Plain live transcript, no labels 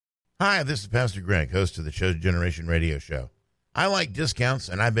Hi, this is Pastor Greg, host of the Chosen Generation Radio Show. I like discounts,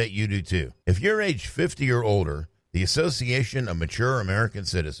 and I bet you do too. If you're age 50 or older, the Association of Mature American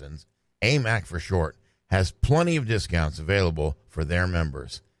Citizens, AMAC for short, has plenty of discounts available for their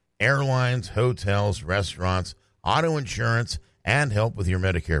members. Airlines, hotels, restaurants, auto insurance, and help with your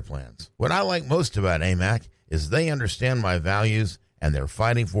Medicare plans. What I like most about AMAC is they understand my values, and they're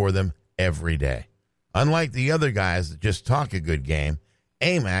fighting for them every day. Unlike the other guys that just talk a good game,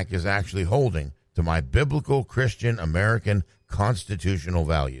 AMAC is actually holding to my biblical Christian American constitutional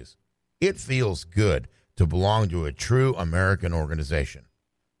values. It feels good to belong to a true American organization.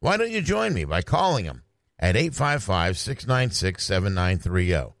 Why don't you join me by calling them at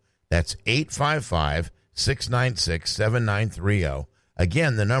 855-696-7930. That's 855-696-7930.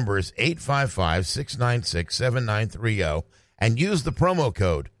 Again, the number is 855-696-7930, and use the promo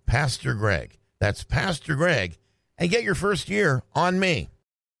code Pastor Greg. That's Pastor Greg, and get your first year on me.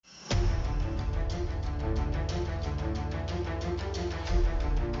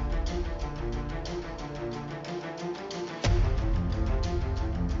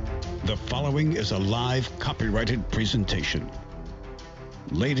 The following is a live copyrighted presentation.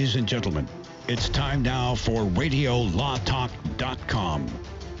 Ladies and gentlemen, it's time now for RadioLawTalk.com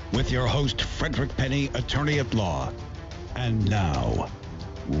with your host, Frederick Penny, attorney at law. And now,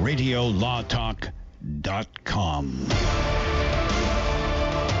 RadioLawTalk.com.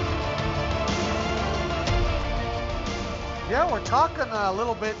 Yeah, we're talking a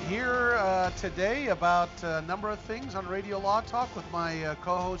little bit here today about a number of things on Radio Law Talk with my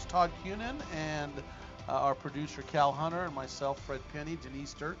co-host Todd Cunin and our producer Cal Hunter and myself, Fred Penny.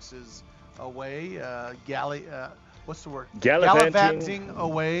 Denise Dirks is away, gallivanting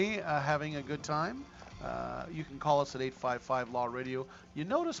away, having a good time. You can call us at 855 Law Radio. You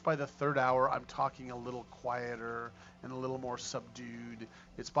notice by the third hour I'm talking a little quieter and a little more subdued.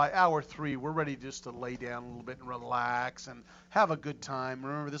 It's by hour 3 we're ready just to lay down a little bit and relax and have a good time.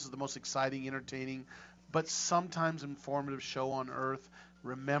 Remember, this is the most exciting, entertaining, but sometimes informative show on earth.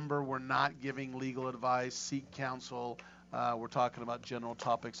 Remember, we're not giving legal advice. Seek counsel. We're talking about general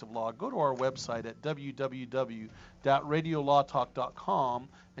topics of law. Go to our website at www.radiolawtalk.com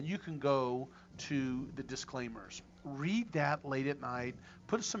and you can go to the disclaimers. Read that late at night.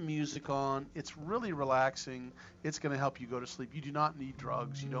 Put some music on. It's really relaxing. It's going to help you go to sleep. You do not need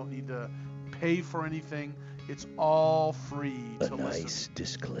drugs. You don't need to pay for anything. It's all free to listen. A nice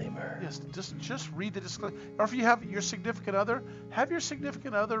disclaimer. Yes, just read the disclaimer. Or if you have your significant other, have your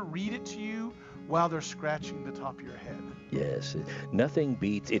significant other read it to you while they're scratching the top of your head. Yes, nothing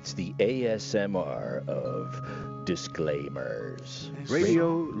beats. It's the ASMR of disclaimers.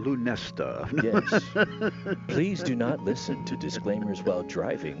 Radio Lunesta. Yes. Please do not listen to disclaimers while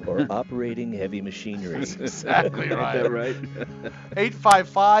driving or operating heavy machinery. That's exactly right. Right.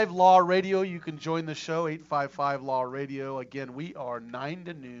 855 Law Radio. You can join the show. 855 Law Radio. Again, we are 9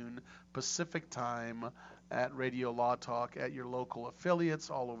 to noon Pacific time at Radio Law Talk at your local affiliates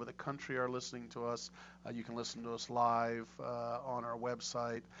all over the country are listening to us. You can listen to us live on our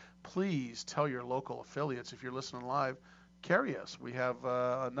website. Please tell your local affiliates, if you're listening live, carry us. We have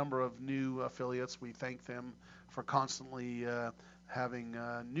a number of new affiliates. We thank them for constantly having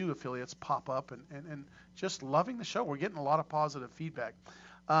new affiliates pop up and just loving the show. We're getting a lot of positive feedback.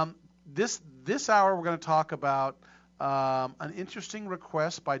 This hour we're going to talk about an interesting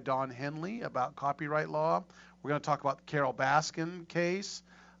request by Don Henley about copyright law. We're going to talk about the Carol Baskin case.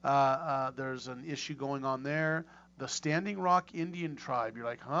 There's an issue going on there. The Standing Rock Indian Tribe. You're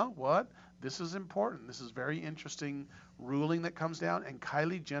like, huh? What? This is important. This is very interesting ruling that comes down. And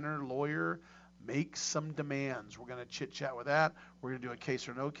Kylie Jenner, lawyer, makes some demands. We're going to chit-chat with that. We're going to do a case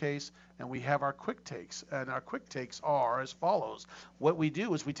or no case. And we have our quick takes. And our quick takes are as follows. What we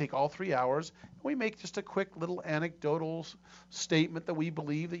do is we take all 3 hours and we make just a quick little anecdotal statement that we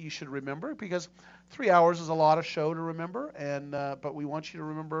believe that you should remember, because 3 hours is a lot of show to remember. And but we want you to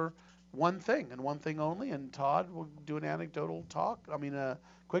remember one thing and one thing only. And Todd will do an anecdotal a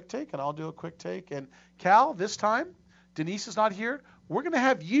quick take, and I'll do a quick take. And Cal, this time, Denise is not here. We're going to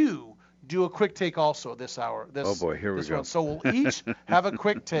have you do a quick take also this hour. Oh boy, here we go. So we'll each have a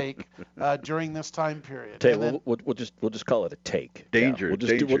quick take during this time period. We'll just call it a take. Danger. Yeah,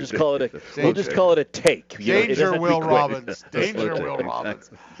 we'll just call it a take. Danger, Will Robbins. Danger, Will Robbins.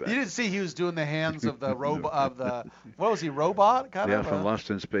 You didn't see he was doing the hands of the robot what was he, robot kind of? Yeah, from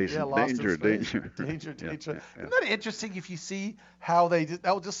Lost in Space. Yeah, Danger. Danger. Yeah. Isn't that interesting if you see how they did?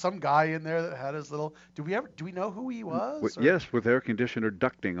 That was just some guy in there that had his little. Do we know who he was? Yes, with air conditioner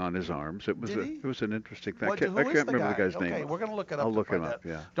ducting on his arm. It was an interesting thing. I can't remember the guy's name. Okay, we're going to look it up. I'll look him up,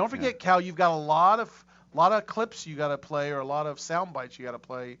 yeah. Don't forget, Cal, you've got a lot of lot of clips you got to play or a lot of sound bites you got to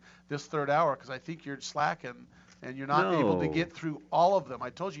play this third hour because I think you're slacking and you're not able to get through all of them. I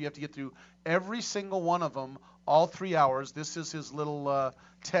told you have to get through every single one of them, all 3 hours. This is his little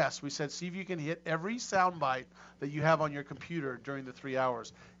test. We said, see if you can hit every sound bite that you have on your computer during the 3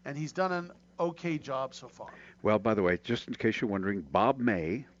 hours. And he's done an okay job so far. Well, by the way, just in case you're wondering, Bob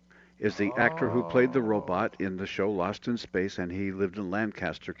May is the actor who played the robot in the show Lost in Space, and he lived in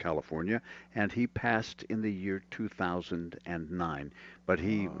Lancaster, California, and he passed in the year 2009. But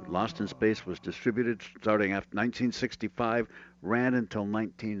Lost in Space was distributed starting after 1965, ran until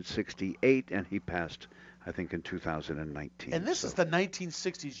 1968, and he passed, I think, in 2019. And this is the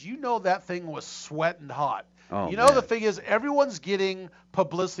 1960s. You know that thing was sweating hot. Oh, you know, man. the thing is, everyone's getting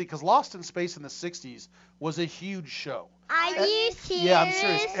publicity because Lost in Space in the 60s was a huge show. Are you serious? Yeah, I'm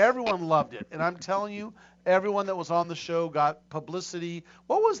serious. Everyone loved it, and I'm telling you, everyone that was on the show got publicity.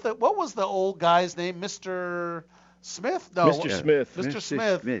 What was the old guy's name? Mr. Smith? No, Mr. Smith. Mr.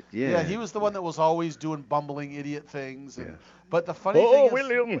 Smith. Yeah. He was the one that was always doing bumbling idiot things. And, Yes. But the funny thing is,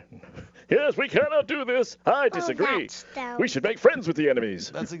 William. Yes, we cannot do this. I disagree. that's dumb. We should make friends with the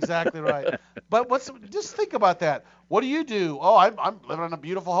enemies. that's exactly right. But just think about that. What do you do? Oh, I'm living in a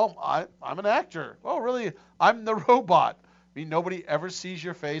beautiful home. I'm an actor. Oh, really? I'm the robot. I mean, nobody ever sees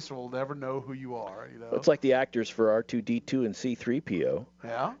your face or will never know who you are. You know. It's like the actors for R2-D2 and C-3PO.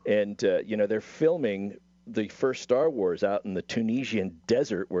 Yeah. And, they're filming the first Star Wars out in the Tunisian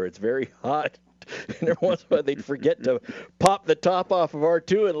desert where it's very hot. And every once in a while they'd forget to pop the top off of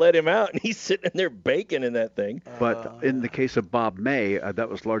R2 and let him out, and he's sitting in there baking in that thing. But in the case of Bob May, that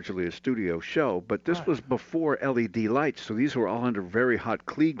was largely a studio show. But this was before LED lights, so these were all under very hot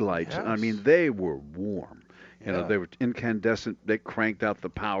Klieg lights. Yes. I mean, they were warm. You know, Yeah. they were incandescent. They cranked out the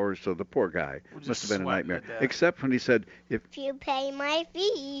power, so the poor guy We're just must have been a sweating nightmare. to death. Except when he said, "If If you pay my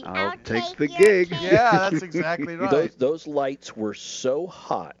fee, I'll take the your gig." cake. Yeah, that's exactly right. Those lights were so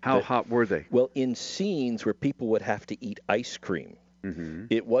hot. how that- hot were they?" Well, in scenes where people would have to eat ice cream. Mm-hmm.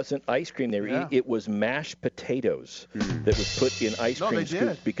 It wasn't ice cream they were Yeah. eating. It was mashed potatoes that was put in ice No, cream they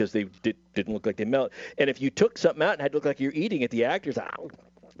scoops did. because they didn't look like they melt. And if you took something out and had to look like you're eating it, the actors,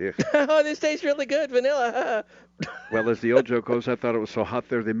 Yeah. oh, this tastes really good, vanilla. Well, as the old joke goes, I thought it was so hot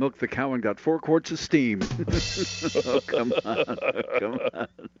there they milked the cow and got 4 quarts of steam. Oh, come on.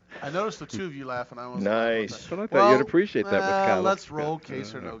 I noticed the two of you laughing. I was Nice. But I thought you'd appreciate that with cow. Let's roll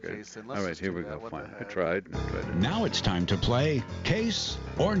case or no Okay. case. Then. Let's All right, just here do we that. go. What the Fine. I heck? tried. Now it's time to play Case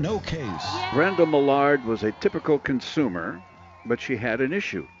or No Case. Brenda Millard was a typical consumer, but she had an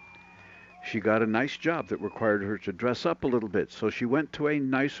issue. She got a nice job that required her to dress up a little bit, so she went to a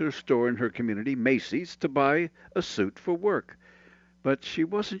nicer store in her community, Macy's, to buy a suit for work. But she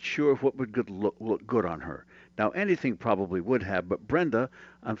wasn't sure what would look good on her. Now, anything probably would have, but Brenda,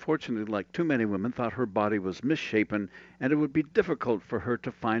 unfortunately, like too many women, thought her body was misshapen and it would be difficult for her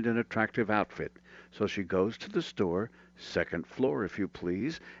to find an attractive outfit. So she goes to the store, second floor, if you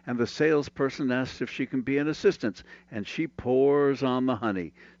please, and the salesperson asks if she can be an assistant, and she pours on the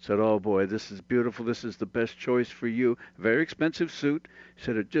honey. Said, "Oh boy, this is beautiful. This is the best choice for you. Very expensive suit."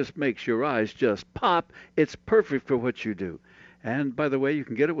 Said, "It just makes your eyes just pop. It's perfect for what you do. And by the way, you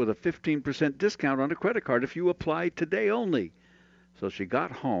can get it with a 15% discount on a credit card if you apply today only." So she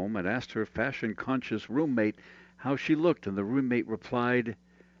got home and asked her fashion-conscious roommate how she looked, and the roommate replied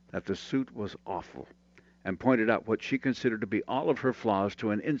that the suit was awful and pointed out what she considered to be all of her flaws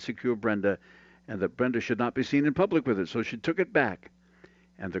to an insecure Brenda, and that Brenda should not be seen in public with it. So she took it back,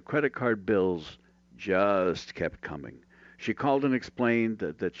 and the credit card bills just kept coming. She called and explained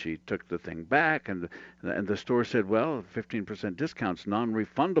that she took the thing back, and the store said, "Well, 15% discount's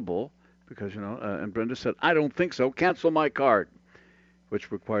non-refundable," because, and Brenda said, "I don't think so. Cancel my card,"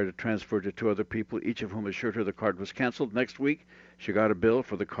 which required a transfer to 2 other people, each of whom assured her the card was canceled. Next week, she got a bill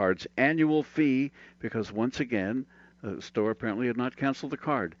for the card's annual fee because, once again, the store apparently had not canceled the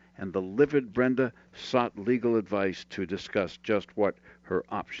card. And the livid Brenda sought legal advice to discuss just what her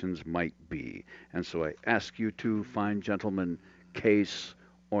options might be. And so I ask you to find, gentlemen, case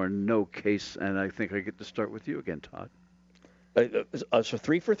or no case. And I think I get to start with you again, Todd. So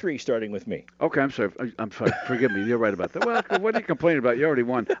 3 for 3 starting with me. Okay, I'm sorry. Forgive me. You're right about that. Well, what are you complaining about? You already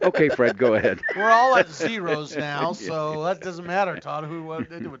won. Okay, Fred, go ahead. We're all at zeros now, so that doesn't matter, Todd. It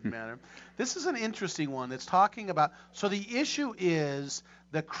wouldn't matter. This is an interesting one that's talking about. So the issue is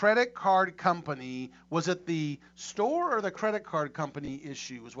the credit card company, was it the store or the credit card company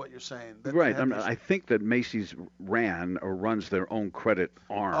issue is what you're saying? Right. I think that Macy's ran or runs their own credit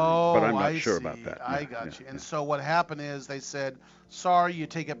arm, but I'm not sure about that. I got you. And so what happened is they said, sorry, you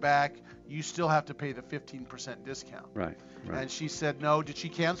take it back. You still have to pay the 15% discount. Right. And she said no. Did she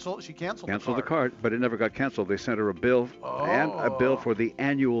cancel? She canceled the card, but it never got canceled. They sent her a bill and a bill for the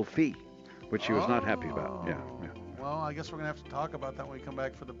annual fee, which she was not happy about. Yeah. Well, I guess we're going to have to talk about that when we come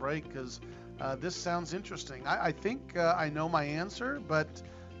back for the break, because this sounds interesting. I think I know my answer, but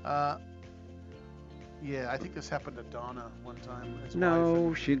I think this happened to Donna one time.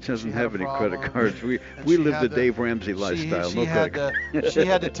 No, she doesn't have any credit cards. We live the Dave Ramsey lifestyle. She had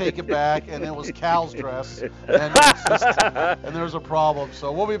to take it back, and it was Cal's dress, and there was a problem.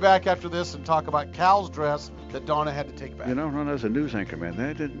 So we'll be back after this and talk about Cal's dress that Donna had to take back. You know, Ron, as a news anchor, man,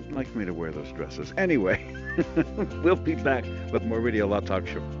 they didn't like me to wear those dresses. Anyway, we'll be back with more Radio Law Talk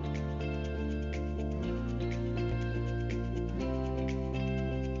Show.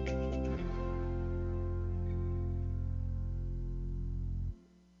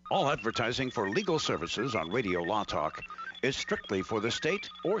 All advertising for legal services on Radio Law Talk is strictly for the state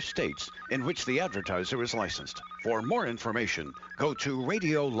or states in which the advertiser is licensed. For more information, go to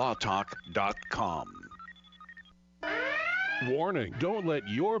radiolawtalk.com. Warning, don't let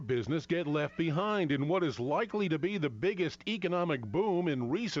your business get left behind in what is likely to be the biggest economic boom in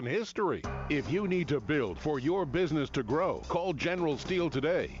recent history. If you need to build for your business to grow, call General Steel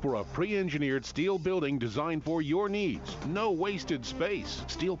today for a pre-engineered steel building designed for your needs. No wasted space.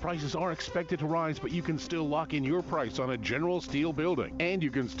 Steel prices are expected to rise, but you can still lock in your price on a General Steel building. And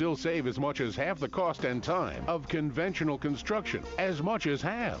you can still save as much as half the cost and time of conventional construction. As much as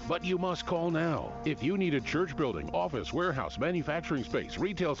half. But you must call now. If you need a church building, office, warehouse, manufacturing space,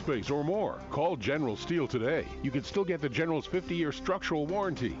 retail space, or more, call General Steel today. You can still get the General's 50-year structural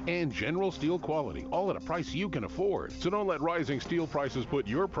warranty and General Steel quality, all at a price you can afford. So don't let rising steel prices put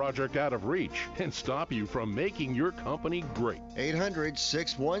your project out of reach and stop you from making your company great.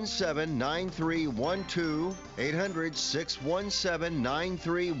 800-617-9312.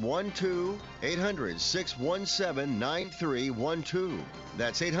 800-617-9312. 800-617-9312.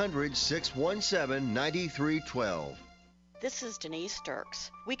 That's 800-617-9312. This is Denise Dirks.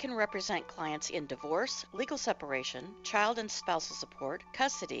 We can represent clients in divorce, legal separation, child and spousal support,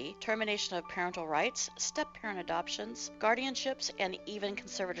 custody, termination of parental rights, step-parent adoptions, guardianships, and even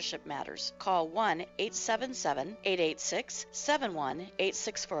conservatorship matters. Call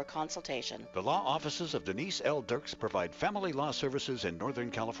 1-877-886-7186 for a consultation. The law offices of Denise L. Dirks provide family law services in Northern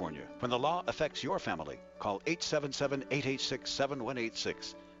California. When the law affects your family, call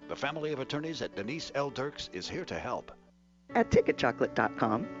 877-886-7186. The family of attorneys at Denise L. Dirks is here to help. At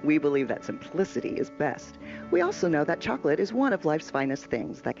TicketChocolate.com, we believe that simplicity is best. We also know that chocolate is one of life's finest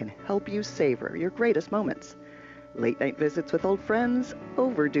things that can help you savor your greatest moments. Late-night visits with old friends,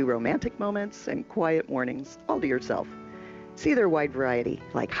 overdue romantic moments, and quiet mornings, all to yourself. See their wide variety,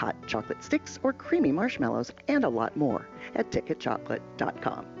 like hot chocolate sticks or creamy marshmallows, and a lot more at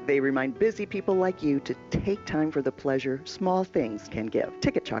TicketChocolate.com. They remind busy people like you to take time for the pleasure small things can give.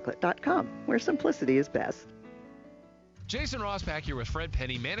 TicketChocolate.com, where simplicity is best. Jason Rosbach here with Fred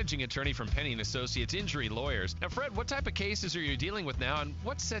Penny, managing attorney from Penny & Associates Injury Lawyers. Now, Fred, what type of cases are you dealing with now, and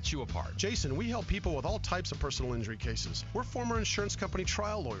what sets you apart? Jason, we help people with all types of personal injury cases. We're former insurance company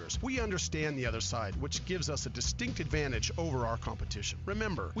trial lawyers. We understand the other side, which gives us a distinct advantage over our competition.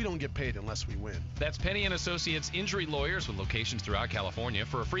 Remember, we don't get paid unless we win. That's Penny & Associates Injury Lawyers with locations throughout California.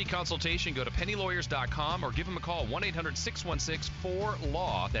 For a free consultation, go to pennylawyers.com or give them a call,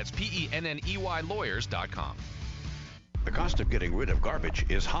 1-800-616-4LAW. That's PENNEY lawyers.com. The cost of getting rid of garbage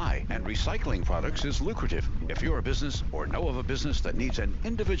is high, and recycling products is lucrative. If you're a business or know of a business that needs an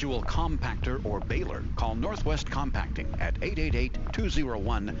individual compactor or baler, call Northwest Compacting at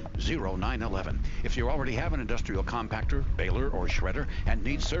 888-201-0911. If you already have an industrial compactor, baler, or shredder and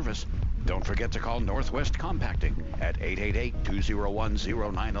need service, don't forget to call Northwest Compacting at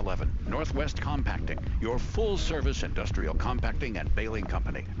 888-201-0911. Northwest Compacting, your full-service industrial compacting and baling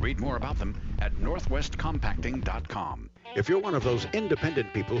company. Read more about them at northwestcompacting.com. If you're one of those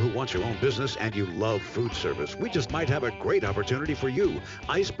independent people who wants your own business and you love food service, we just might have a great opportunity for you.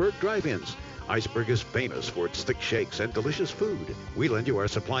 Iceberg Drive-Ins. Iceberg is famous for its thick shakes and delicious food. We lend you our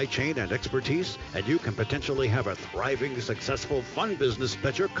supply chain and expertise, and you can potentially have a thriving, successful, fun business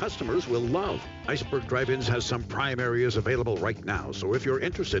that your customers will love. Iceberg Drive-Ins has some prime areas available right now, so if you're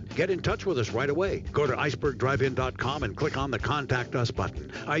interested, get in touch with us right away. Go to icebergdrivein.com and click on the Contact Us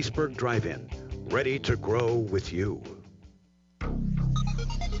button. Iceberg Drive-In, ready to grow with you.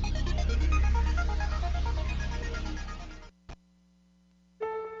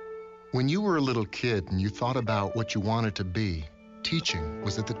 When you were a little kid and you thought about what you wanted to be, teaching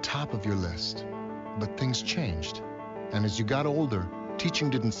was at the top of your list. But things changed. And as you got older, teaching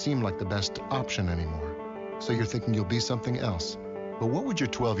didn't seem like the best option anymore. So you're thinking you'll be something else. But what would your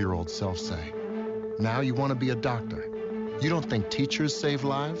 12-year-old self say? Now you want to be a doctor. You don't think teachers save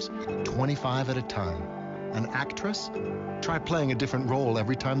lives? 25 at a time. An actress? Try playing a different role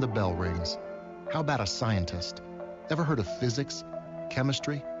every time the bell rings. How about a scientist? Ever heard of physics?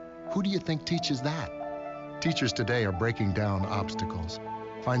 Chemistry? Who do you think teaches that? Teachers today are breaking down obstacles,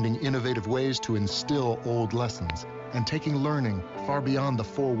 finding innovative ways to instill old lessons, and taking learning far beyond the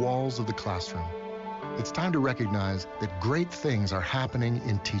four walls of the classroom. It's time to recognize that great things are happening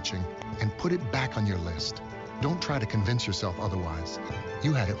in teaching and put it back on your list. Don't try to convince yourself otherwise.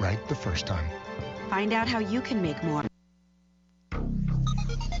 You had it right the first time. Find out how you can make more.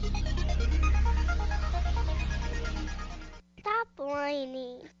 Stop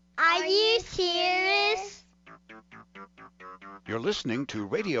whining. Are you serious? You're listening to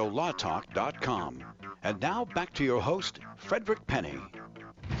RadioLawTalk.com. And now back to your host, Frederick Penny.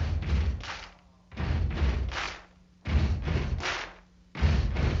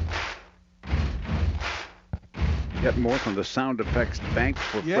 Get more from the Sound Effects Bank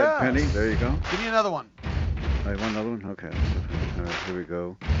for Yes. Fred Penny. There you go. Give me another one. I want another one? Okay. All right, here we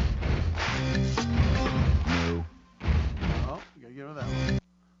go. No. Oh, you gotta give her that one.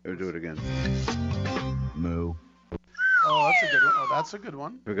 Here, do it again. Moo. Oh, that's a good one. Oh, that's a good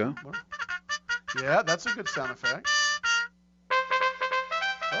one. Here we go. Yeah, that's a good sound effect.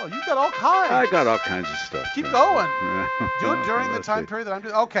 Oh, you got all kinds. I got all kinds of stuff. Keep going. Yeah. Do it during the Let's time see. period that I'm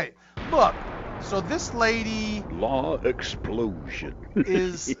doing. Okay, look. So this lady Law explosion.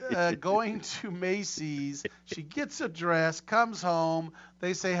 is going to Macy's. She gets a dress, comes home.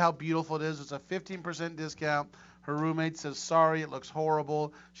 They say how beautiful it is. It's a 15% discount. Her roommate says, sorry, it looks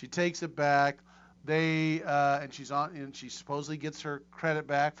horrible. She takes it back. And she supposedly gets her credit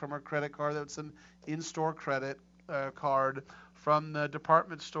back from her credit card. That's an in-store credit card from the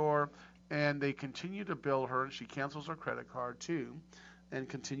department store. And they continue to bill her, and she cancels her credit card too, and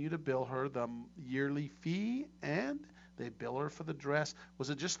continue to bill her the yearly fee, and they bill her for the dress. Was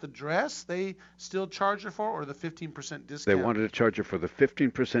it just the dress they still charge her for, or the 15% discount? They wanted to charge her for the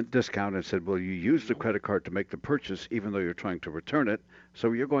 15% discount and said, well, you used the credit card to make the purchase even though you're trying to return it,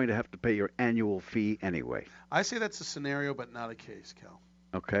 so you're going to have to pay your annual fee anyway. I say that's a scenario, but not a case, Cal.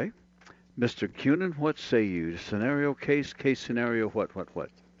 Okay. Mr. Cunin, what say you? Scenario, case scenario, what?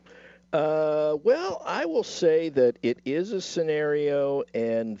 Well, I will say that it is a scenario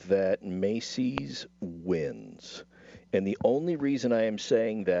and that Macy's wins. And the only reason I am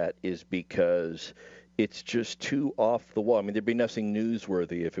saying that is because it's just too off the wall. I mean, there'd be nothing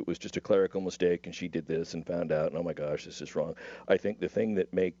newsworthy if it was just a clerical mistake and she did this and found out, and oh my gosh, this is wrong. I think the thing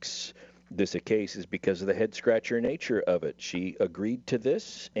that makes this a case is because of the head-scratcher nature of it. She agreed to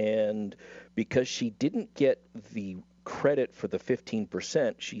this, and because she didn't get the credit for the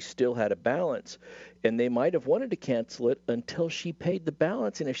 15%, she still had a balance, and they might have wanted to cancel it until she paid the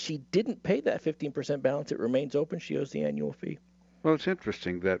balance, and if she didn't pay that 15% balance, it remains open. She owes the annual fee. Well, it's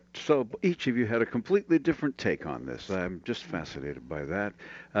interesting that so each of you had a completely different take on this. I'm just fascinated by that.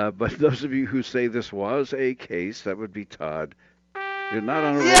 But those of you who say this was a case, that would be Todd. You're not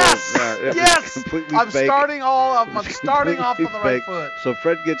on a roll. It Yes! was completely I'm fake. starting off on the Completely right fake. foot. So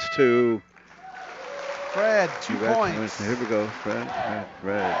Fred gets 2. Fred, 2 points. Here we go. Fred.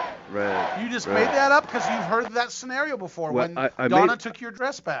 You just Fred. made that up because you've heard that scenario before Well, when I Donna made- took your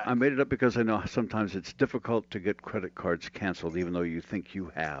dress back. I made it up because I know sometimes it's difficult to get credit cards canceled, even though you think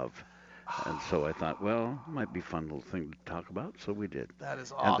you have. And so I thought, well, it might be a fun little thing to talk about, so we did. That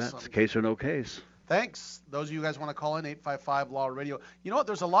is And awesome. that's case or no case. Thanks. Those of you guys want to call in, 855-LAW-RADIO. You know what?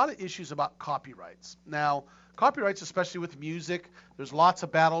 There's a lot of issues about copyrights. Now, copyrights, especially with music, there's lots of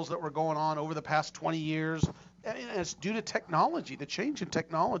battles that were going on over the past 20 years. And it's due to technology. The change in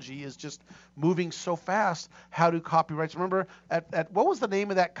technology is just moving so fast. How do copyrights? Remember, at what was the name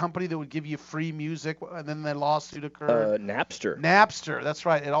of that company that would give you free music, and then the lawsuit occurred? Napster. Napster. That's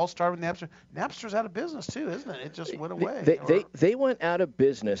right. It all started with Napster. Napster's out of business too, isn't it? It just went away. They went out of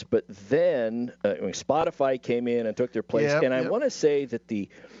business, but then Spotify came in and took their place. Yep, and I yep. want to say that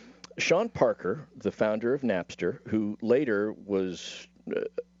Sean Parker, the founder of Napster, who later was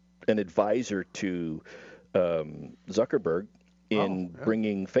an advisor to Zuckerberg in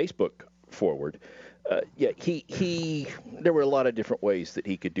bringing Facebook forward. There were a lot of different ways that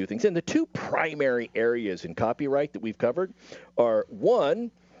he could do things. And the two primary areas in copyright that we've covered are,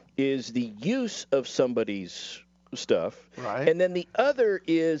 one is the use of somebody's stuff, right, and then the other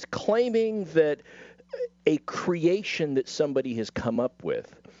is claiming that a creation that somebody has come up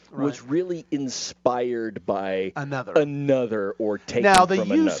with was really inspired by another or taken now the from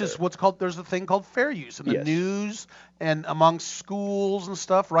use another. is what's called, there's a thing called fair use in the Yes. news and amongst schools and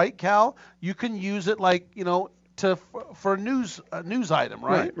stuff, right, Cal? You can use it like, for a news item,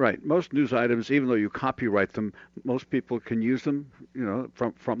 right? Right. Most news items, even though you copyright them, most people can use them,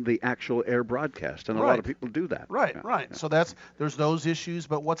 from the actual air broadcast, and a lot of people do that. Right. Yeah. So there's those issues,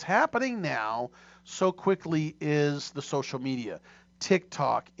 but what's happening now so quickly is the social media,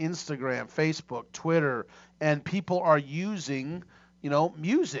 TikTok, Instagram, Facebook, Twitter, and people are using,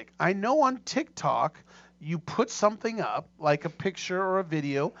 music. I know on TikTok, you put something up, like a picture or a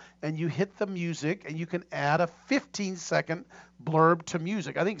video, and you hit the music, and you can add a 15-second blurb to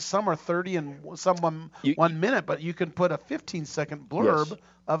music. I think some are 30 and some 1 minute, but you can put a 15-second blurb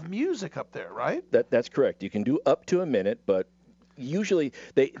of music up there, right? That's correct. You can do up to a minute, but usually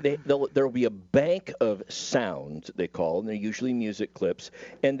there will be a bank of sounds, they call, and they're usually music clips,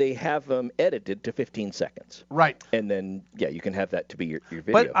 and they have them edited to 15 seconds. Right. And then, you can have that to be your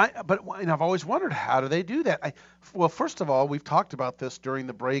video. But I've always wondered, how do they do that? Well, first of all, we've talked about this during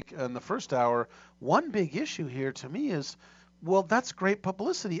the break in the first hour. One big issue here to me is, well, that's great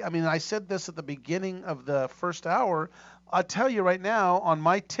publicity. I mean, I said this at the beginning of the first hour. I'll tell you right now, on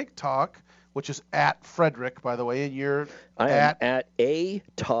my TikTok, which is at Frederick, by the way, and you're am at A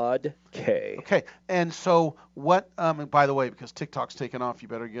Todd K. Okay, and so what? And by the way, because TikTok's taken off, you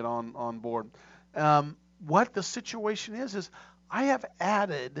better get on board. What the situation is I have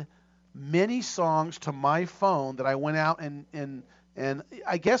added many songs to my phone that I went out and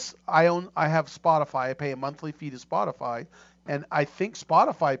I guess I have Spotify. I pay a monthly fee to Spotify, and I think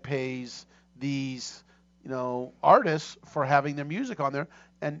Spotify pays these artists for having their music on there.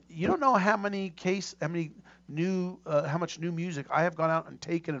 And you don't know how much new music I have gone out and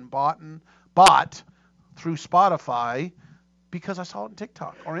taken and bought through Spotify because I saw it on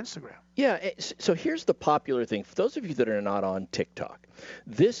TikTok or Instagram. Yeah, so here's the popular thing. For those of you that are not on TikTok,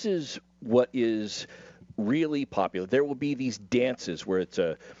 this is what is really popular. There will be these dances where it's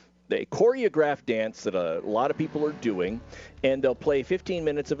a choreographed dance that a lot of people are doing, and they'll play 15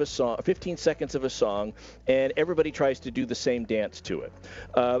 seconds of a song, and everybody tries to do the same dance to it.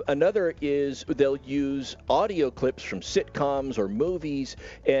 Another is they'll use audio clips from sitcoms or movies,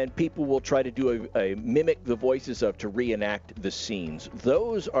 and people will try to do a mimic the voices of to reenact the scenes.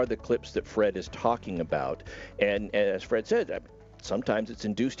 Those are the clips that Fred is talking about, and as Fred said, sometimes it's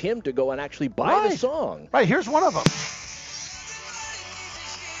induced him to go and actually buy the song. Right, here's one of them.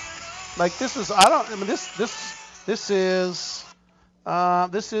 Like this is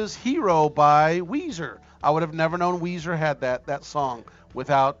this is Hero by Weezer. I would have never known Weezer had that song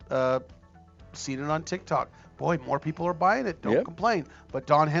without seeing it on TikTok. Boy, more people are buying it. Don't complain. But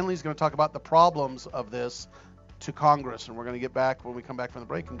Don Henley's going to talk about the problems of this to Congress, and we're going to get back when we come back from the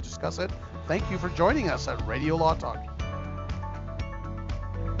break and discuss it. Thank you for joining us at Radio Law Talk.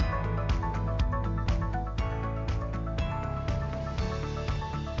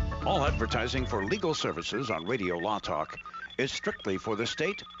 All advertising for legal services on Radio Law Talk is strictly for the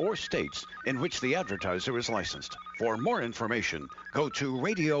state or states in which the advertiser is licensed. For more information, go to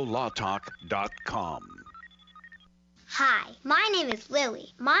radiolawtalk.com. Hi, my name is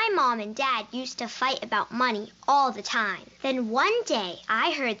Lily. My mom and dad used to fight about money all the time. Then one day,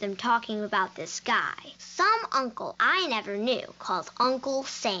 I heard them talking about this guy, some uncle I never knew, called Uncle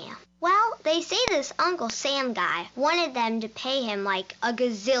Sam. Well, they say this Uncle Sam guy wanted them to pay him like $1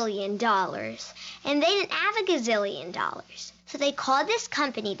 gazillion, and they didn't have $1 gazillion. So they called this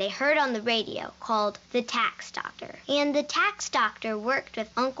company they heard on the radio called the Tax Doctor. And the Tax Doctor worked with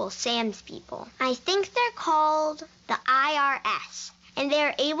Uncle Sam's people. I think they're called the IRS. And they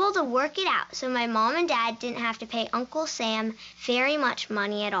were able to work it out so my mom and dad didn't have to pay Uncle Sam very much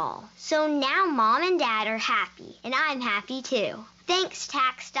money at all. So now mom and dad are happy, and I'm happy too. Thanks,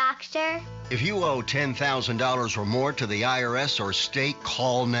 Tax Doctor. If you owe $10,000 or more to the IRS or state,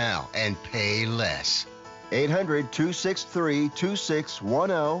 call now and pay less.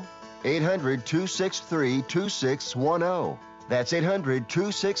 800-263-2610. 800-263-2610. That's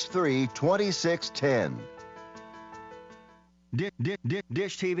 800-263-2610.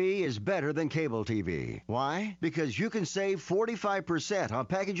 Dish TV is better than cable TV. Why? Because you can save 45% on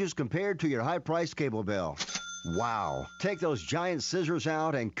packages compared to your high-priced cable bill. Wow. Take those giant scissors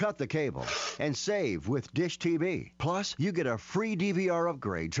out and cut the cable and save with Dish TV. Plus, you get a free DVR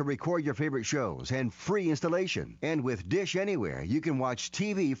upgrade to record your favorite shows and free installation. And with Dish Anywhere, you can watch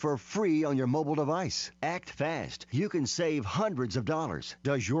TV for free on your mobile device. Act fast. You can save hundreds of dollars.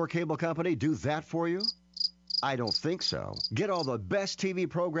 Does your cable company do that for you? I don't think so. Get all the best TV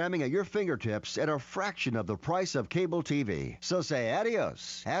programming at your fingertips at a fraction of the price of cable TV. So say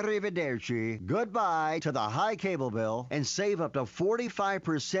adios, arrivederci, goodbye to the high cable bill and save up to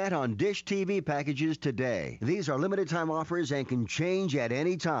 45% on Dish TV packages today. These are limited time offers and can change at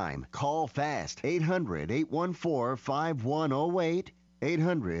any time. Call fast. 800-814-5108.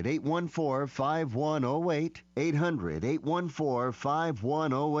 800-814-5108.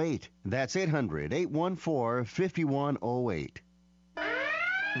 800-814-5108. That's 800-814-5108.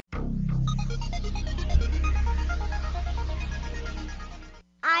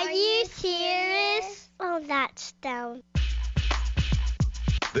 Are you serious? Oh, that's dumb.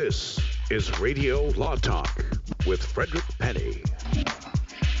 This is Radio Law Talk with Frederick Penny.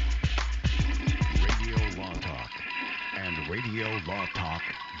 Radio Law Talk and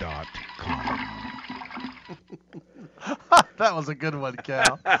RadioLawTalk.com. That was a good one,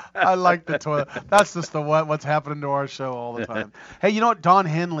 Cal. I like the toilet. That's just what's happening to our show all the time. Hey, you know what? Don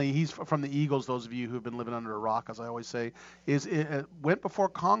Henley, he's from the Eagles, those of you who have been living under a rock, as I always say, went before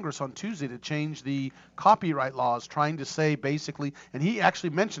Congress on Tuesday to change the copyright laws, trying to say basically, and he actually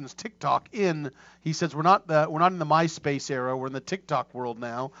mentions TikTok he says we're not in the MySpace era, we're in the TikTok world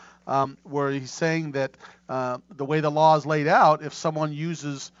now, where he's saying that the way the law is laid out, if someone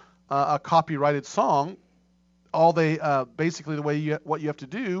uses a copyrighted song, basically the way what you have to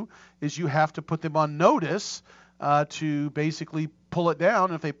do is you have to put them on notice to basically pull it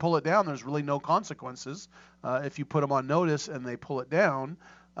down. If they pull it down, there's really no consequences if you put them on notice and they pull it down.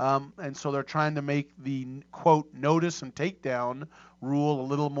 And so they're trying to make the quote notice and takedown rule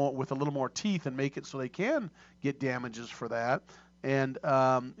with a little more teeth and make it so they can get damages for that. And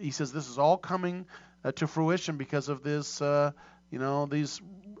he says this is all coming to fruition because of this,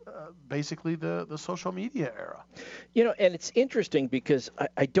 basically the social media era. And it's interesting because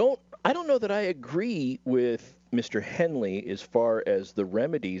I don't know that I agree with Mr. Henley as far as the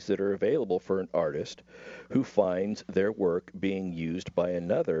remedies that are available for an artist who finds their work being used by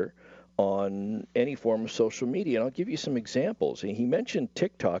another on any form of social media. And I'll give you some examples. He mentioned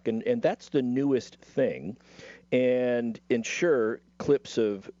TikTok, and that's the newest thing. And sure, clips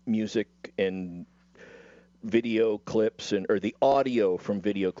of music and video clips or the audio from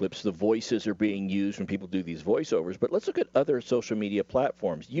video clips, the voices are being used when people do these voiceovers. But let's look at other social media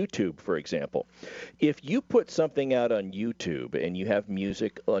platforms. YouTube, for example. If you put something out on YouTube and you have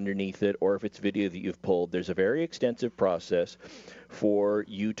music underneath it, or if it's video that you've pulled, there's a very extensive process for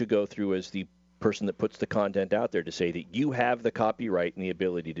you to go through as the person that puts the content out there to say that you have the copyright and the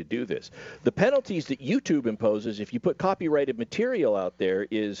ability to do this. The penalties that YouTube imposes if you put copyrighted material out there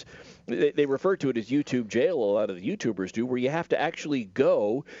is, they refer to it as YouTube jail, a lot of the YouTubers do, where you have to actually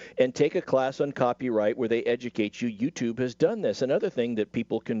go and take a class on copyright where they educate you. YouTube has done this. Another thing that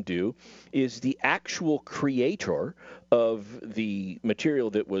people can do is the actual creator of the material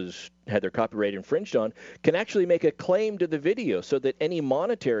that had their copyright infringed on can actually make a claim to the video so that any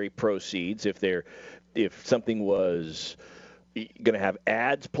monetary proceeds, if something was going to have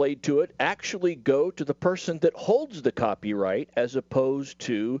ads played to it, actually go to the person that holds the copyright as opposed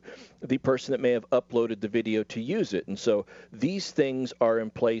to the person that may have uploaded the video to use it. And so these things are in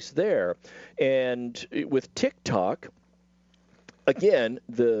place there. And with TikTok, again,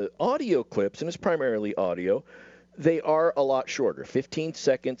 the audio clips, and it's primarily audio, they are a lot shorter. 15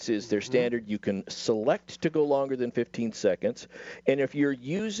 seconds is their standard. You can select to go longer than 15 seconds. And if you're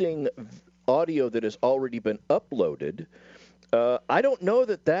using audio that has already been uploaded, I don't know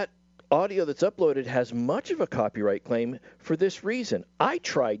that audio that's uploaded has much of a copyright claim for this reason. I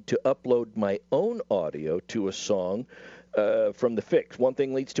tried to upload my own audio to a song from The Fix. One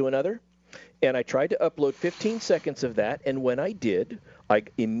thing leads to another. And I tried to upload 15 seconds of that. And when I did, I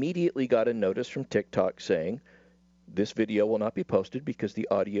immediately got a notice from TikTok saying, this video will not be posted because the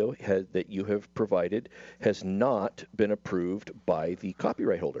audio that you have provided has not been approved by the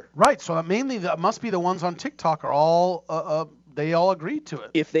copyright holder. Right. So mainly that must be the ones on TikTok are all they all agreed to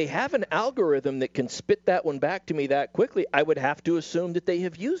it. If they have an algorithm that can spit that one back to me that quickly, I would have to assume that they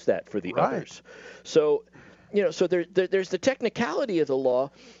have used that for the others. So, so there's the technicality of the law.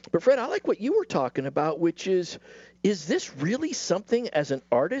 But Fred, I like what you were talking about, which is this really something as an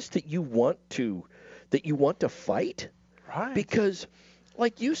artist that you want to fight? Right. Because,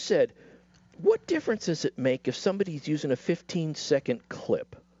 like you said, what difference does it make if somebody's using a 15-second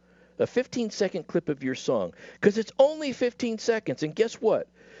clip? A 15-second clip of your song? Because it's only 15 seconds, and guess what?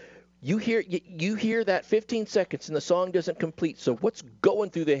 You hear that 15 seconds, and the song doesn't complete. So what's going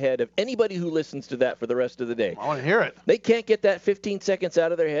through the head of anybody who listens to that for the rest of the day? I want to hear it. They can't get that 15 seconds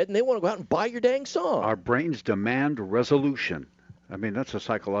out of their head, and they want to go out and buy your dang song. Our brains demand resolution. I mean, that's a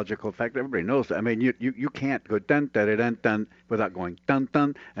psychological effect. Everybody knows that. I mean, you can't go dun dun dun dun without going dun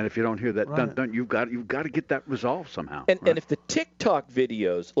dun. And if you don't hear that dun dun, you've got to get that resolved somehow. And if the TikTok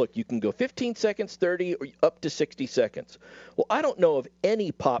videos, look, you can go 15 seconds, 30, or up to 60 seconds. Well, I don't know of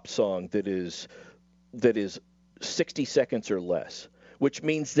any pop song that is 60 seconds or less, which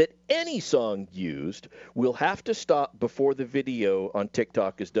means that any song used will have to stop before the video on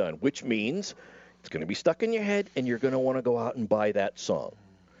TikTok is done, which means it's going to be stuck in your head, and you're going to want to go out and buy that song.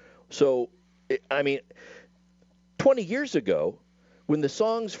 So, I mean, 20 years ago, when the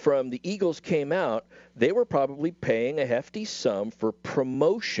songs from the Eagles came out, they were probably paying a hefty sum for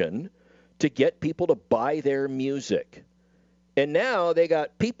promotion to get people to buy their music. And now they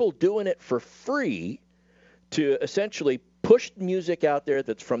got people doing it for free to essentially push music out there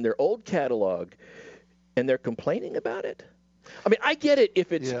that's from their old catalog, and they're complaining about it? I mean, I get it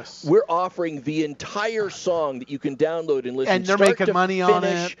if it's we're offering the entire song that you can download and listen, and they're start making to money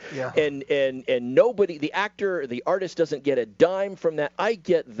finish, on it, and nobody, the actor, the artist doesn't get a dime from that. I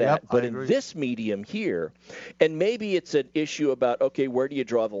get that, but in this medium here, and maybe it's an issue about, okay, where do you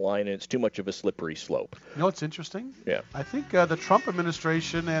draw the line, and it's too much of a slippery slope. You know what's interesting? Yeah, I think the Trump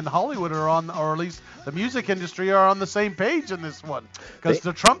administration and Hollywood are on, or at least the music industry are on the same page in this one, because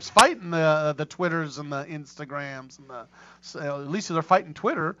the Trump's fighting the Twitters and the Instagrams and the. At least they're fighting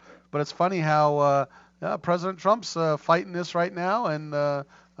Twitter, but it's funny how President Trump's fighting this right now, and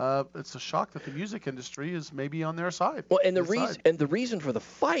it's a shock that the music industry is maybe on their side. Well, and the reason for the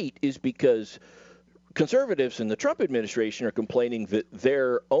fight is because conservatives in the Trump administration are complaining that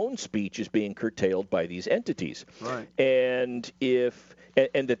their own speech is being curtailed by these entities, right? And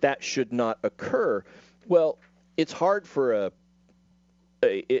that should not occur. Well, it's hard for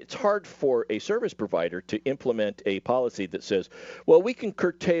a service provider to implement a policy that says, well, we can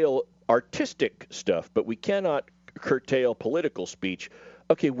curtail artistic stuff, but we cannot curtail political speech.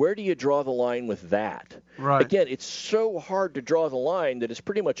 Okay, where do you draw the line with that? Right. Again, it's so hard to draw the line that it's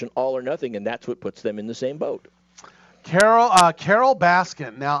pretty much an all or nothing, and that's what puts them in the same boat. Carol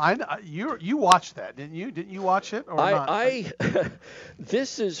Baskin. Now, you watched that, didn't you? Didn't you watch it or not?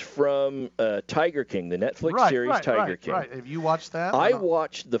 This is from Tiger King, the Netflix series Tiger King. Right. Have you watched that? I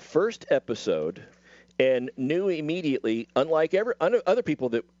watched the first episode and knew immediately, unlike other people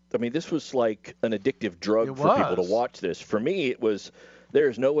this was like an addictive drug for people to watch this. For me, it was.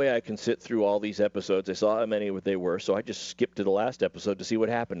 There's no way I can sit through all these episodes. I saw how many they were, so I just skipped to the last episode to see what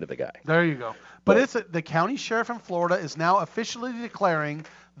happened to the guy. There you go. But the county sheriff in Florida is now officially declaring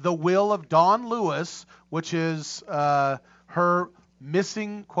the will of Dawn Lewis, which is her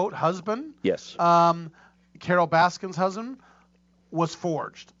missing, quote, husband. Yes. Carol Baskin's husband was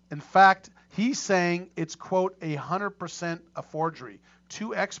forged. In fact, he's saying it's, quote, 100% a forgery.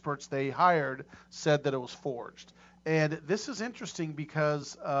 2 experts they hired said that it was forged. And this is interesting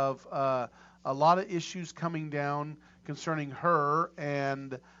because of a lot of issues coming down concerning her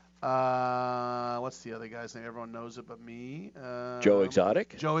and what's the other guy's name? Everyone knows it but me. Joe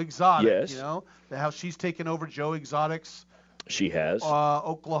Exotic? Joe Exotic. Yes. You know, how she's taken over Joe Exotic's She has.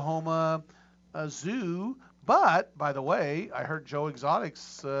 Oklahoma zoo. But, by the way, I heard Joe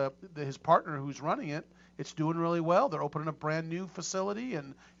Exotic's, his partner who's running it, it's doing really well. They're opening a brand new facility,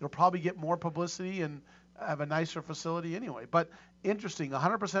 and it'll probably get more publicity and have a nicer facility anyway. But interesting,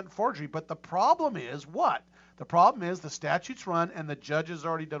 100% forgery. But the problem is what? The problem is the statute's run and the judge has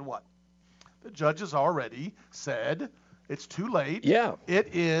already done what? The judge has already said it's too late. Yeah.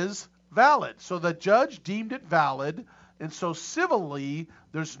 It is valid. So the judge deemed it valid. And so civilly,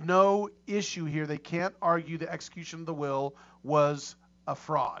 there's no issue here. They can't argue the execution of the will was a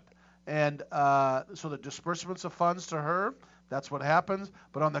fraud. And so the disbursements of funds to her, that's what happens.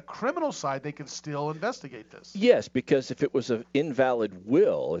 But on the criminal side, they can still investigate this. Yes, because if it was an invalid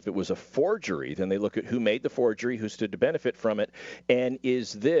will, if it was a forgery, then they look at who made the forgery, who stood to benefit from it, and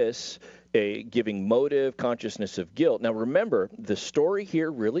is this giving motive, consciousness of guilt. Now, remember, the story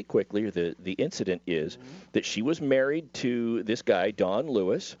here really quickly, or the incident is that she was married to this guy, Don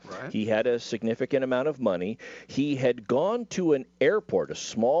Lewis. Right. He had a significant amount of money. He had gone to an airport, a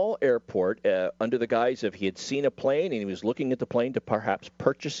small airport, under the guise of he had seen a plane and he was looking at the plane to perhaps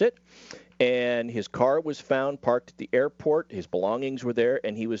purchase it. And his car was found parked at the airport. His belongings were there,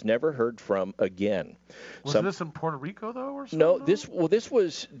 and he was never heard from again. Was this in Puerto Rico, though, or something? No, this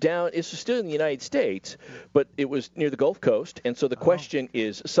was down. This was still in the United States, but it was near the Gulf Coast. And so the question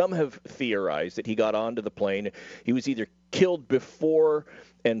is, some have theorized that he got onto the plane. He was either killed before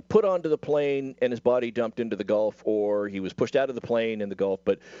and put onto the plane and his body dumped into the Gulf, or he was pushed out of the plane in the Gulf.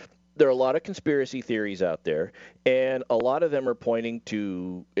 But there are a lot of conspiracy theories out there, and a lot of them are pointing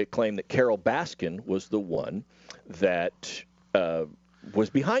to a claim that Carol Baskin was the one that was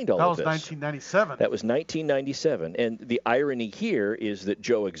behind all of this. That was 1997. That was 1997. And the irony here is that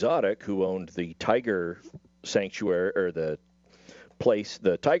Joe Exotic, who owned the Tiger Sanctuary, or the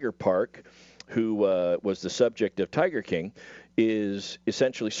Tiger Park, who was the subject of Tiger King, is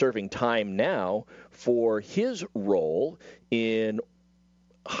essentially serving time now for his role in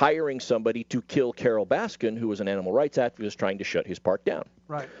hiring somebody to kill Carol Baskin, who was an animal rights activist trying to shut his park down.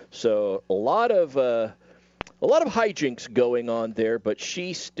 Right. So a lot of hijinks going on there, but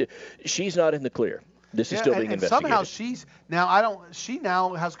she's not in the clear. This is still being investigated. Somehow she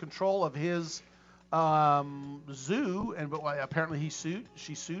now has control of his zoo, but apparently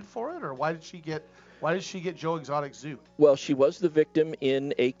she sued for it, or why did she get Joe Exotic Zoo? Well, she was the victim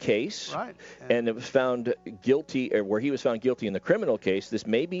in a case, right, and it was found guilty, or where he was found guilty in the criminal case. This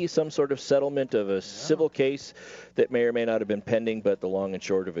may be some sort of settlement of a civil case that may or may not have been pending, but the long and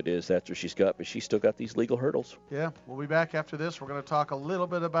short of it is that's what she's got, but she's still got these legal hurdles. Yeah, we'll be back after this. We're going to talk a little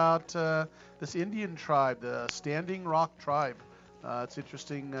bit about this Indian tribe, the Standing Rock Tribe. It's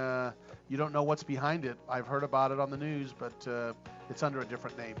interesting. You don't know what's behind it. I've heard about it on the news, but it's under a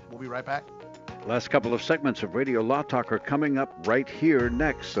different name. We'll be right back. Last couple of segments of Radio Law Talk are coming up right here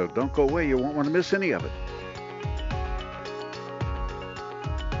next, so don't go away. You won't want to miss any of it.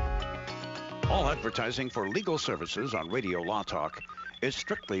 All advertising for legal services on Radio Law Talk is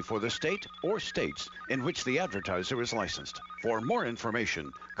strictly for the state or states in which the advertiser is licensed. For more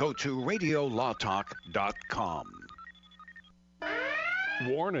information, go to radiolawtalk.com.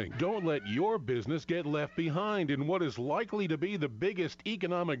 Warning, don't let your business get left behind in what is likely to be the biggest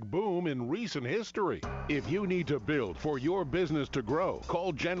economic boom in recent history. If you need to build for your business to grow,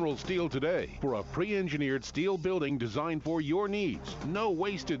 call General Steel today for a pre-engineered steel building designed for your needs. No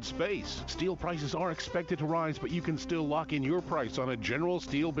wasted space. Steel prices are expected to rise, but you can still lock in your price on a General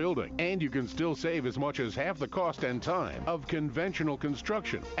Steel building. And you can still save as much as half the cost and time of conventional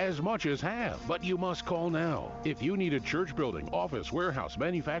construction. As much as half. But you must call now. If you need a church building, office, warehouse,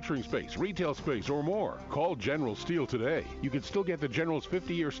 manufacturing space, retail space, or more, call General Steel today. You can still get the General's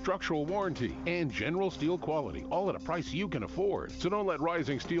 50-year structural warranty and General Steel quality, all at a price you can afford. So don't let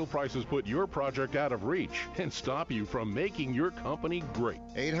rising steel prices put your project out of reach and stop you from making your company great.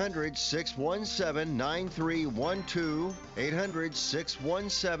 800-617-9312.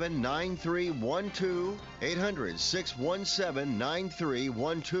 800-617-9312.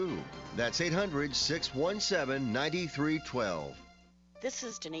 800-617-9312. That's 800-617-9312. This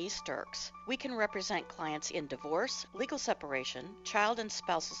is Denise Sturks. We can represent clients in divorce, legal separation, child and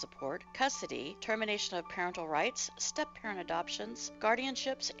spousal support, custody, termination of parental rights, step-parent adoptions,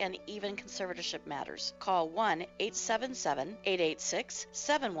 guardianships, and even conservatorship matters. Call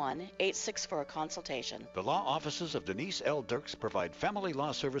 1-877-886-7186 for a consultation. The law offices of Denise L. Dirks provide family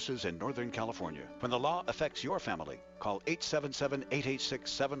law services in Northern California. When the law affects your family, call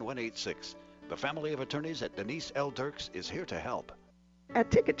 877-886-7186. The family of attorneys at Denise L. Dirks is here to help. At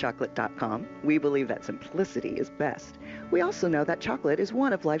TicketChocolate.com, we believe that simplicity is best. We also know that chocolate is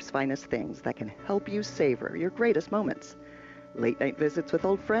one of life's finest things that can help you savor your greatest moments. Late-night visits with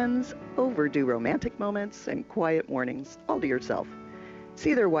old friends, overdue romantic moments, and quiet mornings, all to yourself.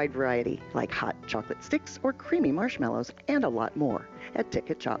 See their wide variety, like hot chocolate sticks or creamy marshmallows, and a lot more at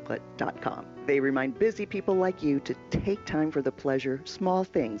TicketChocolate.com. They remind busy people like you to take time for the pleasure small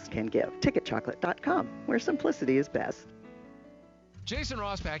things can give. TicketChocolate.com, where simplicity is best. Jason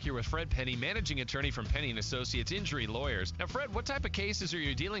Rosbach here with Fred Penny, managing attorney from Penny & Associates Injury Lawyers. Now, Fred, what type of cases are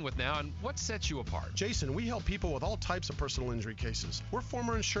you dealing with now, and what sets you apart? Jason, we help people with all types of personal injury cases. We're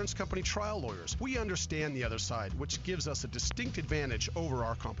former insurance company trial lawyers. We understand the other side, which gives us a distinct advantage over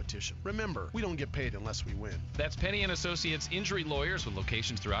our competition. Remember, we don't get paid unless we win. That's Penny & Associates Injury Lawyers with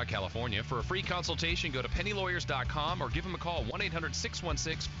locations throughout California. For a free consultation, go to pennylawyers.com or give them a call,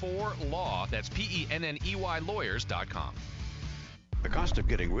 1-800-616-4LAW. That's PENNEY lawyers.com. The cost of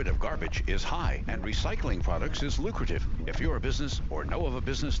getting rid of garbage is high, and recycling products is lucrative. If you're a business or know of a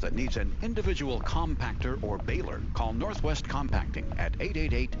business that needs an individual compactor or baler, call Northwest Compacting at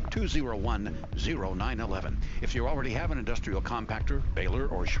 888-201-0911. If you already have an industrial compactor, baler,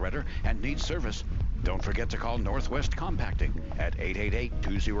 or shredder and need service, don't forget to call Northwest Compacting at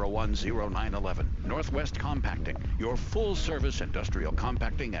 888-201-0911. Northwest Compacting, your full-service industrial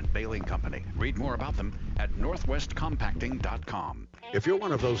compacting and baling company. Read more about them at northwestcompacting.com. If you're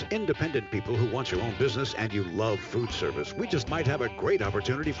one of those independent people who wants your own business and you love food service, we just might have a great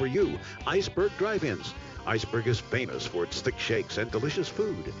opportunity for you. Iceberg Drive-Ins. Iceberg is famous for its thick shakes and delicious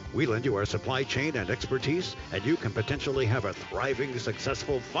food. We lend you our supply chain and expertise, and you can potentially have a thriving,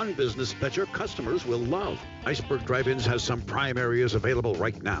 successful, fun business that your customers will love. Iceberg Drive-Ins has some prime areas available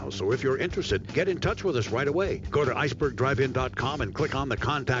right now, so if you're interested, get in touch with us right away. Go to icebergdrivein.com and click on the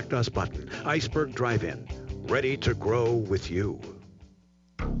Contact Us button. Iceberg Drive-In, ready to grow with you.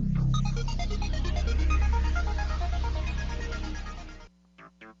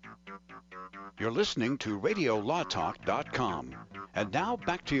 You're listening to RadioLawTalk.com. And now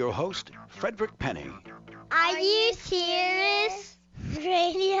back to your host, Frederick Penny. Are you serious?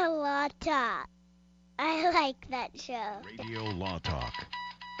 Radio Law Talk. I like that show. Radio Law Talk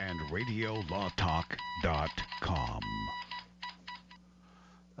and RadioLawTalk.com.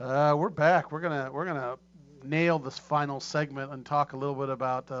 We're back. We're gonna nail this final segment and talk a little bit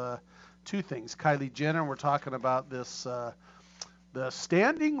about two things. Kylie Jenner. And we're talking about this. The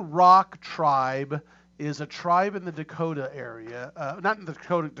Standing Rock Tribe is a tribe in the Dakota area. Not in the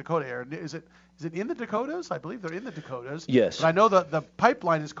Dakota area. Is it in the Dakotas? I believe they're in the Dakotas. Yes. But I know the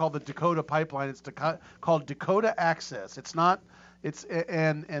pipeline is called the Dakota Pipeline. It's called Dakota Access. It's not. It's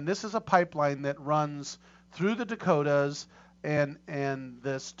and this is a pipeline that runs through the Dakotas, and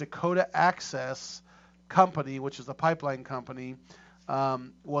this Dakota Access company, which is the pipeline company,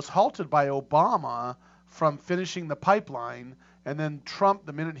 was halted by Obama from finishing the pipeline. And then Trump,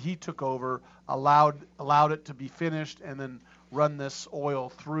 the minute he took over, allowed it to be finished and then run this oil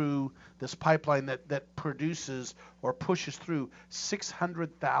through this pipeline that produces or pushes through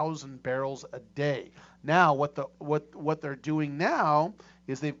 600,000 barrels a day. Now, what they're doing now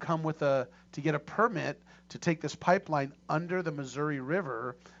is they've come to get a permit to take this pipeline under the Missouri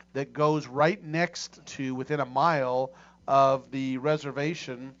River that goes right next to, within a mile of the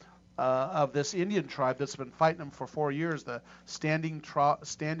reservation of this Indian tribe that's been fighting them for 4 years, the Standing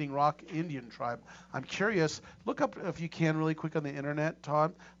Rock Indian tribe. I'm curious, look up if you can really quick on the internet,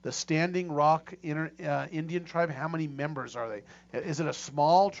 Todd, the Standing Rock Indian tribe. How many members are they? Is it a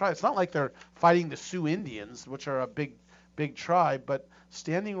small tribe? It's not like they're fighting the Sioux Indians, which are a big tribe, but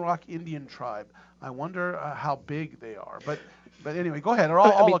Standing Rock Indian tribe. I wonder how big they are. But anyway, go ahead.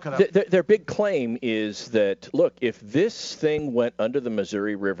 I'll look it up. Their big claim is that, look, if this thing went under the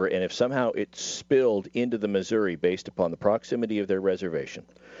Missouri River and if somehow it spilled into the Missouri based upon the proximity of their reservation,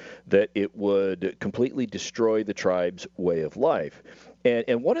 that it would completely destroy the tribe's way of life.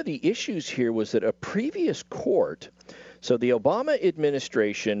 And one of the issues here was that a previous court, so the Obama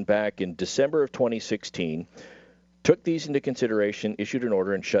administration back in December of 2016, took these into consideration, issued an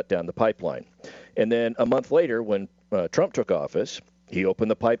order, and shut down the pipeline. And then a month later, when Trump took office, he opened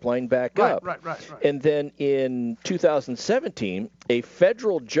the pipeline back up. Right. And then in 2017, a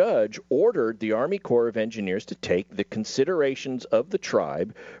federal judge ordered the Army Corps of Engineers to take the considerations of the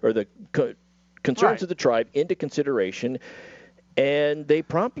tribe, or the concerns of the tribe, into consideration, and they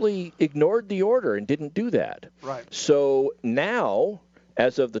promptly ignored the order and didn't do that. Right. So now,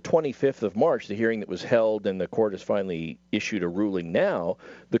 as of the 25th of March, the hearing that was held and the court has finally issued a ruling now,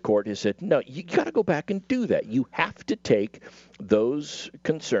 the court has said, no, you got to go back and do that. You have to take those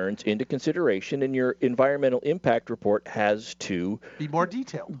concerns into consideration, and your environmental impact report has to be more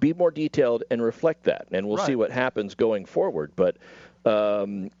detailed. Be more detailed and reflect that. And we'll see what happens going forward. But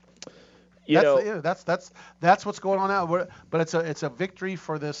that's what's going on now. But it's a victory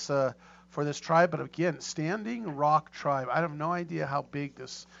for this tribe. But again, Standing Rock Tribe. I have no idea how big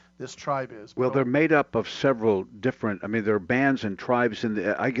this tribe is. Well, they're made up of several different. I mean, there are bands and tribes.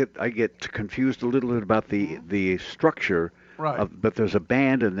 I get confused a little bit about the structure. Right. But there's a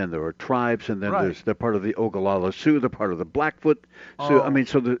band, and then there are tribes, and then they're part of the Ogallala Sioux. They're part of the Blackfoot Sioux. I mean,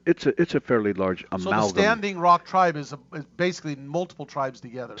 so it's a fairly large amalgam. So the Standing Rock Tribe is basically multiple tribes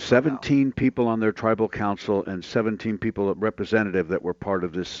together. 17 people on their tribal council and 17 people representative that were part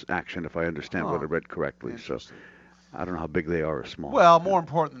of this action, if I understand what I read correctly. So I don't know how big they are or small. Well, more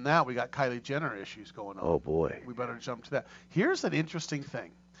important than that, we got Kylie Jenner issues going on. Oh, boy. We better jump to that. Here's an interesting thing.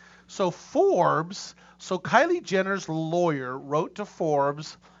 So Kylie Jenner's lawyer wrote to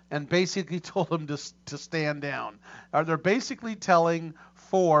Forbes and basically told him to stand down. They're basically telling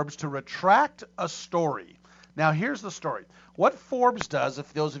Forbes to retract a story. Now, here's the story. What Forbes does,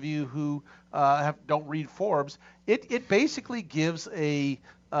 if those of you who don't read Forbes, it basically gives a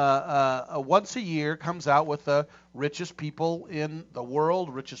once a year comes out with the richest people in the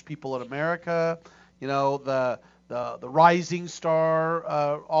world, richest people in America, the rising star,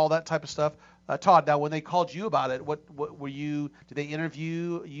 all that type of stuff. Todd, now when they called you about it, what were you? Did they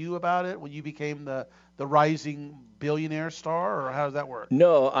interview you about it when you became the rising billionaire star, or how does that work?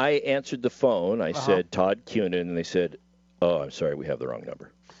 No, I answered the phone. I said Todd Cunin, and they said, "Oh, I'm sorry, we have the wrong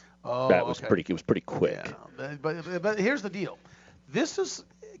number." Oh, That was okay. pretty. It was pretty quick. Yeah, but here's the deal. This is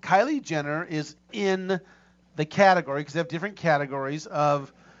Kylie Jenner is in the category, because they have different categories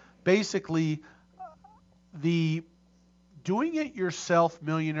of basically the doing it yourself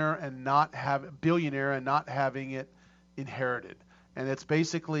billionaire and not having it inherited. And it's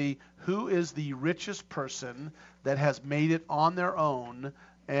basically who is the richest person that has made it on their own,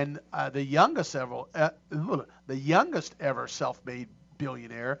 and the youngest ever self-made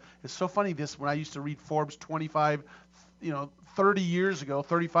billionaire. It's so funny, this when I used to read Forbes 25, 35 years ago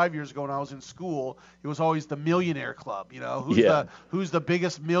when I was in school, it was always the millionaire club, who's the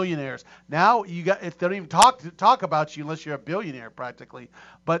biggest millionaires. Now if they don't even talk about you unless you're a billionaire practically.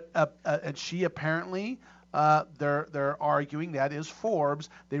 But and she apparently they're arguing that is Forbes.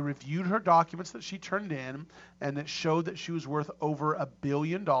 They reviewed her documents that she turned in, and it showed that she was worth over $1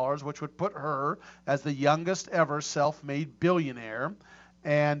 billion, which would put her as the youngest ever self-made billionaire.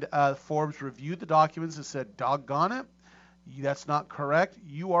 And Forbes reviewed the documents and said, doggone it, that's not correct.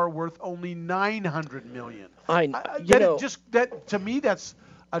 You are worth only $900 million. To me, that's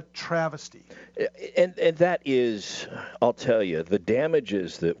a travesty. And that is, I'll tell you, the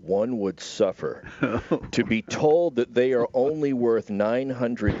damages that one would suffer to be told that they are only worth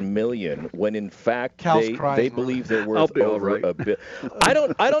 $900 million when in fact they believe they're worth over $1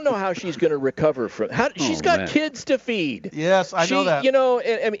 billion. I don't know how she's going to recover from. She's got kids to feed. Yes, I know that.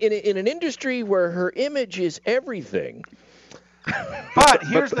 In an industry where her image is everything. But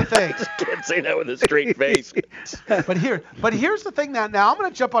here's the thing. I can't say that with a straight face. But here's the thing. Now I'm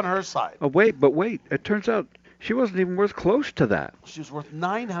going to jump on her side. Oh, wait. It turns out she wasn't even worth close to that. She was worth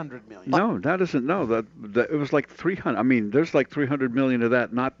 $900 million. No, that isn't. No, that it was like 300. I mean, there's like 300 million of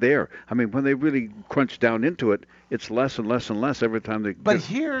that not there. I mean, when they really crunch down into it, it's less and less and less every time they. But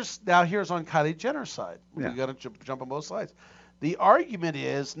here's on Kylie Jenner's side. Yeah. We got to jump on both sides. The argument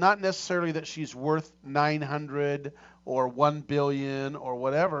is not necessarily that she's worth 900 or 1 billion or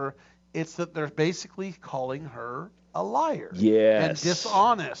whatever. It's that they're basically calling her a liar. Yes. And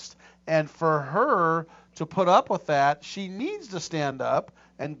dishonest. And for her to put up with that, she needs to stand up,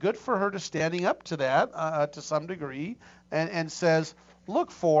 and good for her to standing up to that to some degree, and says, look,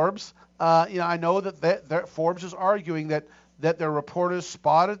 Forbes, I know that Forbes is arguing that their reporters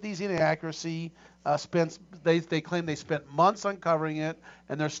spotted these inaccuracies. They claim they spent months uncovering it,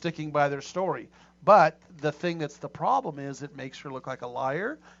 and they're sticking by their story. But the thing that's the problem is it makes her look like a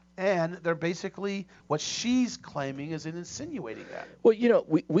liar, and they're basically what she's claiming is insinuating that. Well,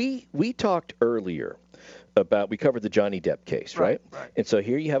 we talked earlier about, we covered the Johnny Depp case, right? And so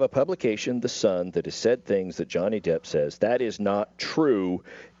here you have a publication, The Sun, that has said things that Johnny Depp says that is not true,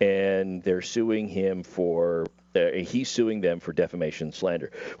 and they're suing him for. He's suing them for defamation,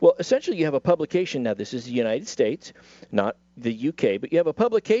 slander. Well, essentially, you have a publication. Now, this is the United States, not the UK, but you have a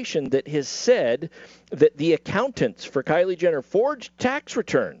publication that has said that the accountants for Kylie Jenner forged tax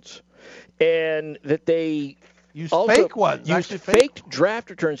returns, and that they used fake ones, used faked draft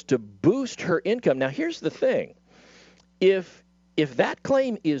returns to boost her income. Now, here's the thing: if that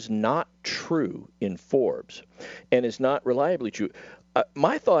claim is not true in Forbes and is not reliably true.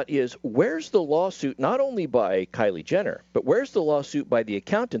 My thought is, where's the lawsuit not only by Kylie Jenner, but where's the lawsuit by the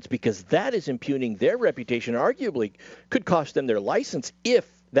accountants? Because that is impugning their reputation, arguably could cost them their license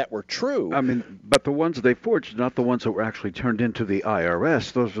if that were true. I mean, but the ones they forged, not the ones that were actually turned into the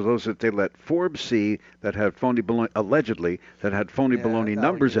IRS. Those are those that they let Forbes see that had phony baloney, allegedly, that had phony baloney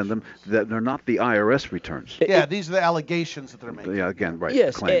numbers in them, that they're not the IRS returns. Yeah, these are the allegations that they're making. Yeah, again, right.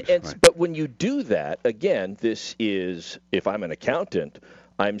 Yes, claims, right. But when you do that, again, this is, if I'm an accountant,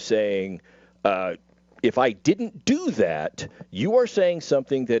 I'm saying, if I didn't do that, you are saying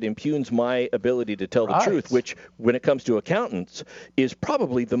something that impugns my ability to tell the truth, which, when it comes to accountants, is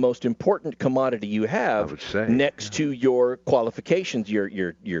probably the most important commodity you have next to your qualifications,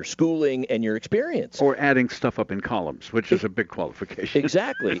 your schooling, and your experience. Or adding stuff up in columns, which is a big qualification.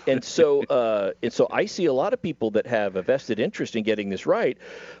 Exactly. And so I see a lot of people that have a vested interest in getting this right.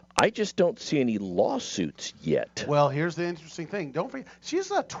 I just don't see any lawsuits yet. Well, here's the interesting thing. Don't forget, she's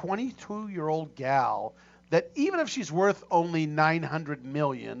a 22-year-old gal that even if she's worth only $900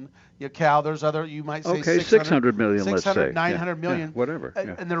 million, Cal, there's other, you might say $600 million, let's say. $900 million. Yeah, whatever.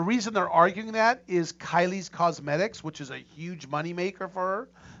 Yeah. And the reason they're arguing that is Kylie's Cosmetics, which is a huge moneymaker for her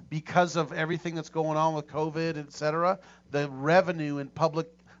because of everything that's going on with COVID, et cetera. The revenue in public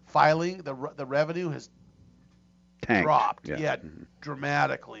filing, the revenue has tanked. Dropped,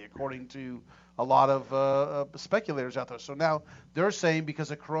 dramatically, according to a lot of speculators out there. So now they're saying because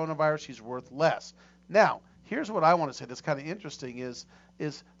of coronavirus, she's worth less. Now, here's what I want to say that's kind of interesting is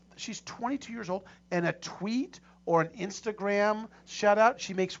She's 22 years old, and a tweet or an Instagram shout out,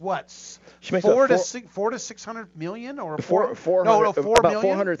 she makes what? She makes $400 to $600 million or about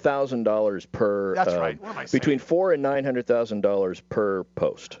 $400,000 per. That's right. What am I saying? Between $400,000 and $900,000 per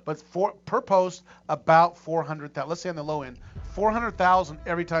post. But per post, about $400,000. Let's say on the low end, $400,000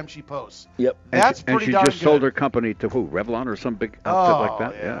 every time she posts. Yep. That's pretty darn good. And she just sold her company to who? Revlon or some big outfit like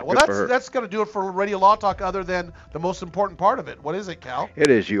that? Yeah. Well, that's going to do it for Radio Law Talk other than the most important part of it. What is it, Cal?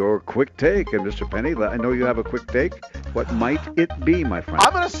 It is your quick take. And Mr. Penny, I know you have a quick take. What might it be, my friend?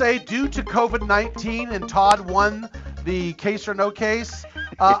 I'm going to say due to COVID-19 and Todd won the case or no case,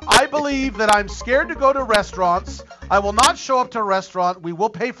 I believe that I'm scared to go to restaurants. I will not show up to a restaurant. We will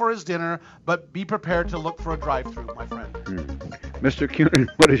pay for his dinner, but be prepared to look for a drive-thru, my friend. Mr. Cunin,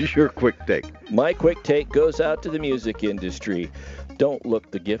 what is your quick take? My quick take goes out to the music industry. Don't look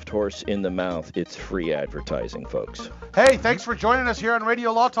the gift horse in the mouth. It's free advertising, folks. Hey, thanks for joining us here on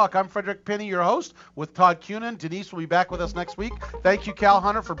Radio Law Talk. I'm Frederick Penny, your host, with Todd Cunin. Denise will be back with us next week. Thank you, Cal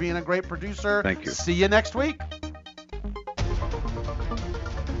Hunter, for being a great producer. Thank you. See you next week.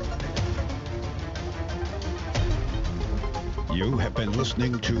 You have been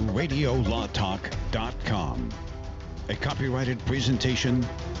listening to RadioLawTalk.com, a copyrighted presentation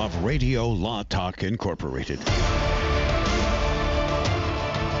of Radio Law Talk Incorporated.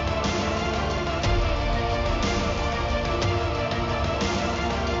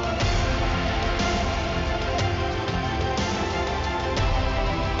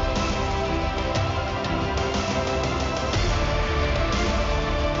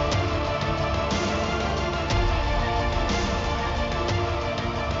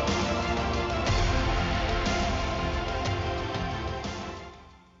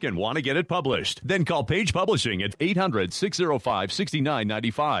 And want to get it published? Then call Page Publishing at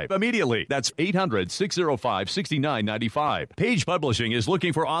 800-605-6995 immediately. That's 800-605-6995. Page Publishing is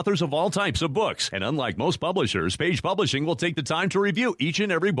looking for authors of all types of books. And unlike most publishers, Page Publishing will take the time to review each and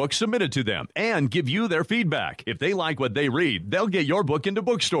every book submitted to them and give you their feedback. If they like what they read, they'll get your book into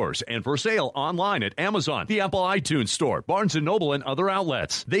bookstores and for sale online at Amazon, the Apple iTunes Store, Barnes & Noble, and other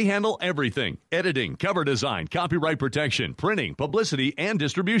outlets. They handle everything: editing, cover design, copyright protection, printing, publicity, and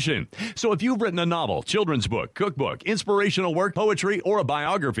distribution. So if you've written a novel, children's book, cookbook, inspirational work, poetry, or a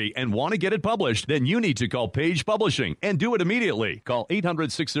biography and want to get it published, then you need to call Page Publishing and do it immediately. Call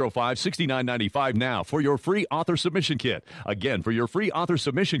 800-605-6995 now for your free author submission kit. Again, for your free author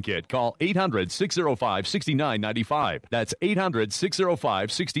submission kit, call 800-605-6995. That's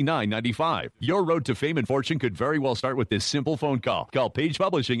 800-605-6995. Your road to fame and fortune could very well start with this simple phone call. Call Page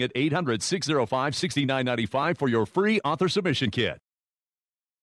Publishing at 800-605-6995 for your free author submission kit.